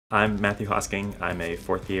I'm Matthew Hosking. I'm a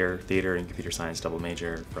fourth-year theater and computer science double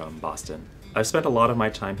major from Boston. I've spent a lot of my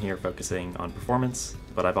time here focusing on performance,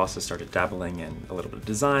 but I've also started dabbling in a little bit of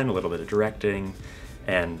design, a little bit of directing,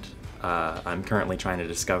 and I'm currently trying to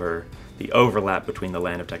discover the overlap between the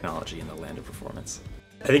land of technology and the land of performance.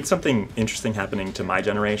 I think something interesting happening to my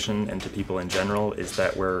generation and to people in general is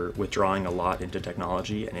that we're withdrawing a lot into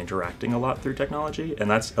technology and interacting a lot through technology,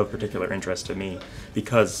 and that's of particular interest to me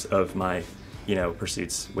because of my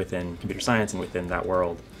pursuits within computer science and within that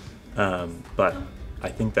world. But I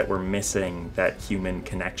think that we're missing that human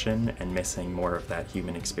connection and missing more of that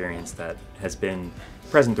human experience that has been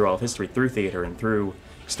present through all of history, through theater and through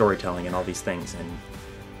storytelling and all these things. And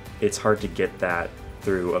it's hard to get that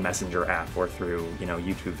through a messenger app or through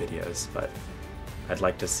YouTube videos, but I'd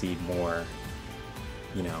like to see more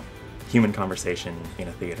human conversation in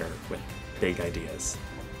a theater with big ideas.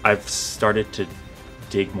 I've started to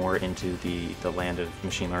dig more into the land of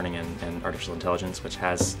machine learning and artificial intelligence, which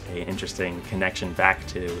has an interesting connection back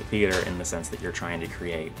to theater in the sense that you're trying to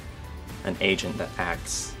create an agent that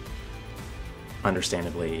acts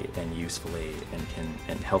understandably and usefully and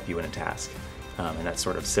can help you in a task. And that's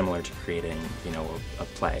sort of similar to creating a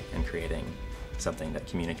play and creating something that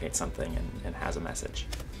communicates something and has a message.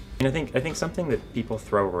 And I think something that people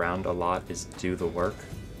throw around a lot is do the work.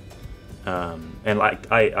 And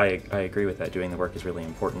I agree with that. Doing the work is really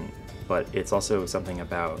important, but it's also something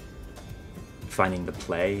about finding the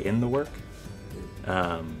play in the work,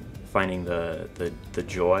 finding the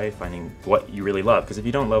joy, finding what you really love. Because if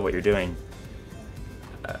you don't love what you're doing,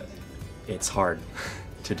 it's hard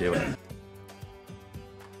to do it.